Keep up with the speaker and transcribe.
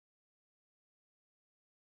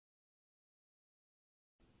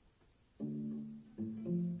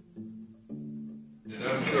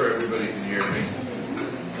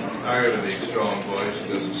I got a big, strong voice. It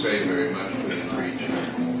doesn't say very much, but it preaches.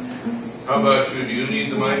 How about you? Do you need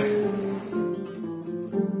the mic?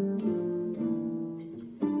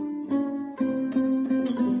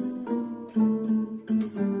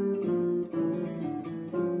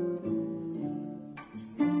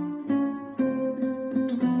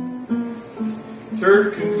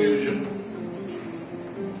 Third conclusion,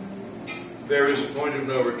 there is a point of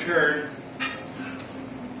no return,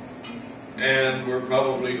 and we're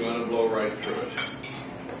probably going to blow right through it.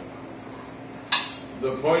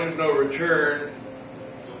 The point of no return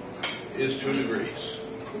is 2 degrees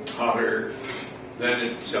hotter than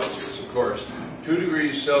in Celsius, of course. 2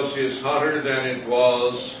 degrees Celsius hotter than it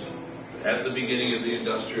was at the beginning of the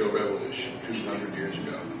Industrial Revolution 200 years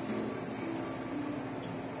ago.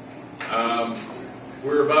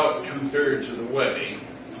 We're about 2/3 of the way,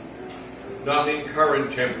 not in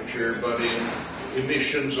current temperature, but in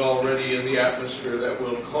emissions already in the atmosphere that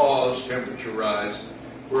will cause temperature rise.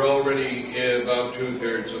 We're already about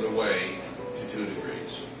 2/3 of the way to 2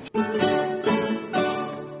 degrees.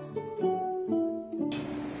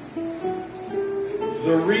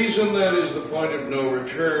 The reason that is the point of no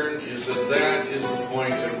return is that that is the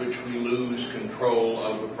point at which we lose control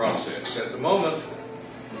of the process. At the moment,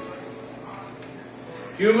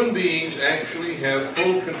 human beings actually have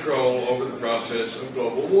full control over the process of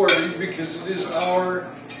global warming because it is our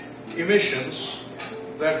emissions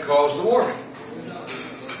that cause the warming.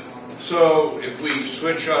 So if we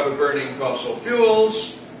switch out of burning fossil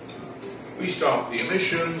fuels, we stop the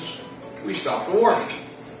emissions, we stop the warming.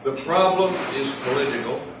 The problem is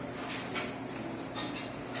political.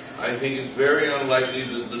 I think it's very unlikely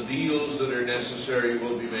that the deals that are necessary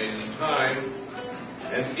will be made in time.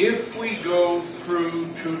 And if we go through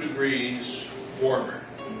 2 degrees warmer,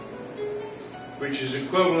 which is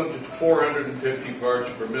equivalent to 450 parts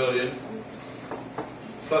per million,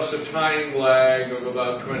 plus a time lag of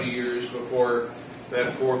about 20 years before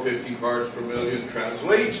that 450 parts per million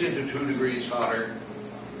translates into 2 degrees hotter,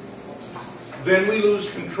 then we lose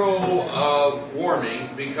control of warming,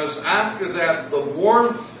 because after that the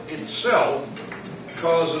warmth itself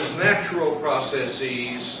causes natural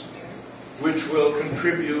processes which will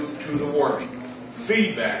contribute to the warming.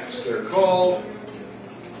 Feedbacks, they're called.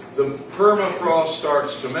 The permafrost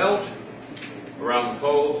starts to melt around the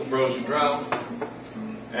poles, the frozen ground,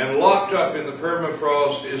 and locked up in the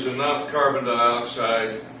permafrost is enough carbon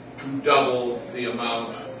dioxide to double the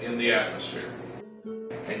amount in the atmosphere.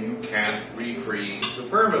 And you can't refreeze the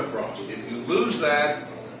permafrost. If you lose that,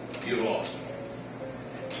 you've lost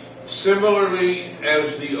it. Similarly,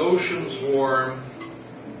 as the oceans warm,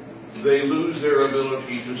 they lose their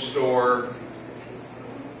ability to store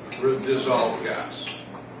dissolved gas.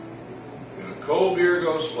 Cold beer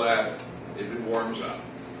goes flat if it warms up.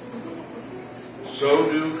 So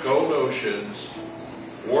do cold oceans.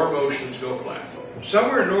 Warm oceans go flat.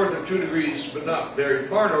 Somewhere north of 2 degrees, but not very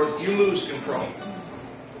far north, you lose control.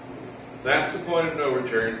 That's the point of no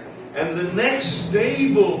return. And the next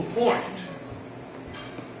stable point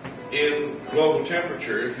in global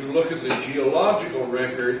temperature, if you look at the geological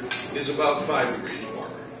record, is about 5 degrees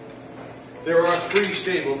warmer. There are 3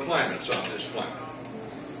 stable climates on this planet.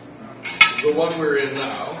 The one we're in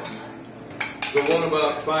now, the one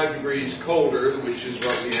about 5 degrees colder, which is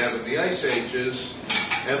what we have in the ice ages,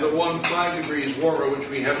 and the one 5 degrees warmer, which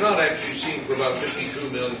we have not actually seen for about 52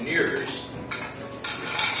 million years.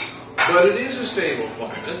 But it is a stable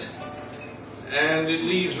climate, and it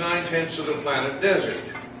leaves 9/10 of the planet desert.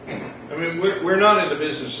 I mean, we're not in the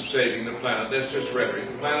business of saving the planet. That's just rhetoric.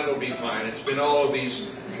 The planet will be fine. It's been all of these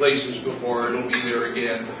places before. It'll be there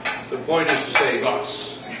again. The point is to save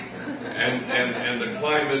us and the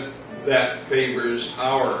climate that favors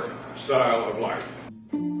our style of life.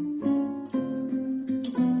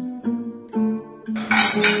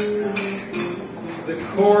 The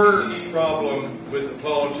core problem with the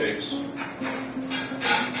politics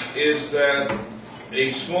is that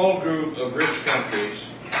a small group of rich countries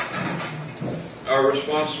are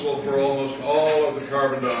responsible for almost all of the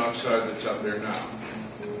carbon dioxide that's up there now.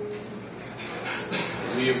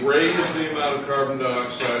 We have raised the amount of carbon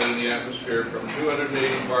dioxide in the atmosphere from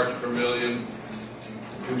 280 parts per million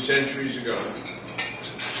 2 centuries ago,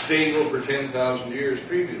 stable for 10,000 years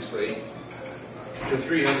previously, to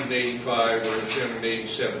 385 or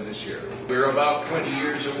 387 this year. We're about 20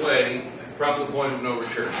 years away from the point of no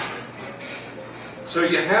return. So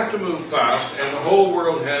you have to move fast, and the whole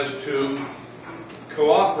world has to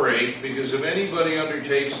cooperate, because if anybody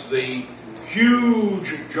undertakes the huge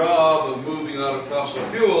job of moving out of fossil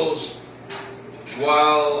fuels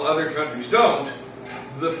while other countries don't,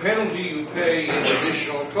 the penalty you pay in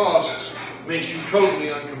additional costs makes you totally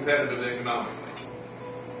uncompetitive economically.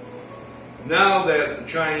 Now that the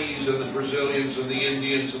Chinese and the Brazilians and the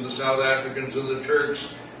Indians and the South Africans and the Turks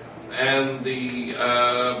and the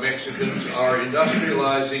Mexicans are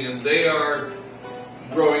industrializing, and they are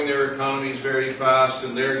growing their economies very fast,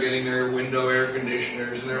 and they're getting their window air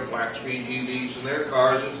conditioners and their flat screen TVs and their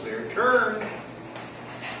cars, it's their turn.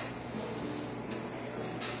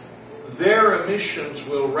 Their emissions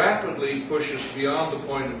will rapidly push us beyond the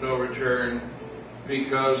point of no return,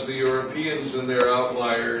 because the Europeans and their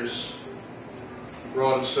outliers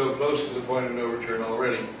brought us so close to the point of no return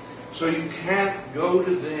already. So you can't go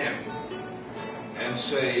to them and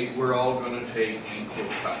say we're all going to take equal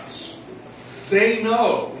cuts. They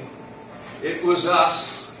know it was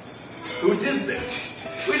us who did this.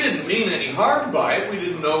 We didn't mean any harm by it. We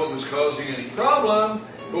didn't know it was causing any problem,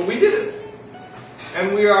 but we did it.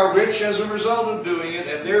 And we are rich as a result of doing it,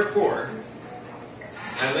 and they're poor.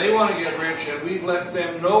 And they want to get rich, and we've left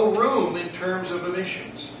them no room in terms of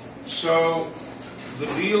emissions. So the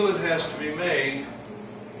deal that has to be made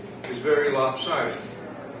is very lopsided.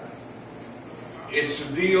 It's a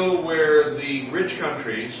deal where the rich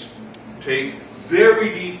countries take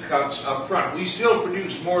very deep cuts up front. We still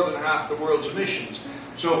produce more than half the world's emissions.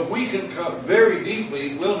 So if we can cut very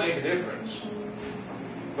deeply, we'll make a difference.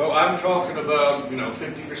 Well, I'm talking about,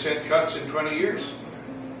 50% cuts in 20 years,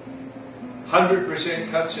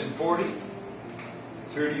 100% cuts in 40,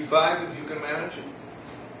 35 if you can manage it.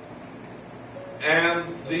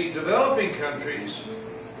 And the developing countries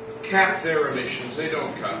cap their emissions, they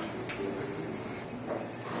don't cut.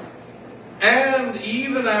 And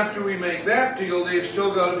even after we make that deal, they've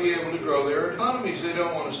still got to be able to grow their economies. They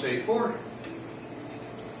don't want to stay poor.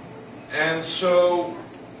 And so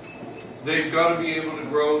they've got to be able to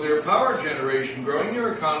grow their power generation. Growing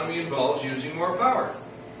your economy involves using more power.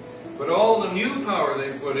 But all the new power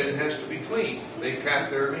they put in has to be clean. They cap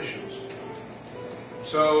their emissions.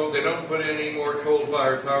 So they don't put in any more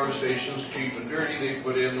coal-fired power stations, cheap and dirty. They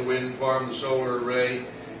put in the wind farm, the solar array,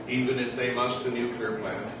 even if they must, the nuclear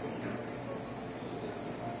plant.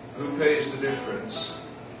 Who pays the difference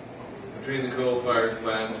between the coal-fired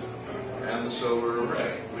plant and the solar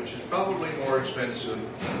array, which is probably more expensive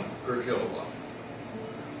per kilowatt?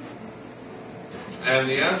 And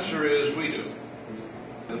the answer is we do.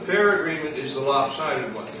 The fair agreement is the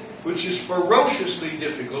lopsided one, which is ferociously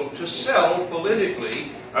difficult to sell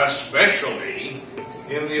politically, especially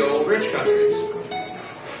in the old rich countries.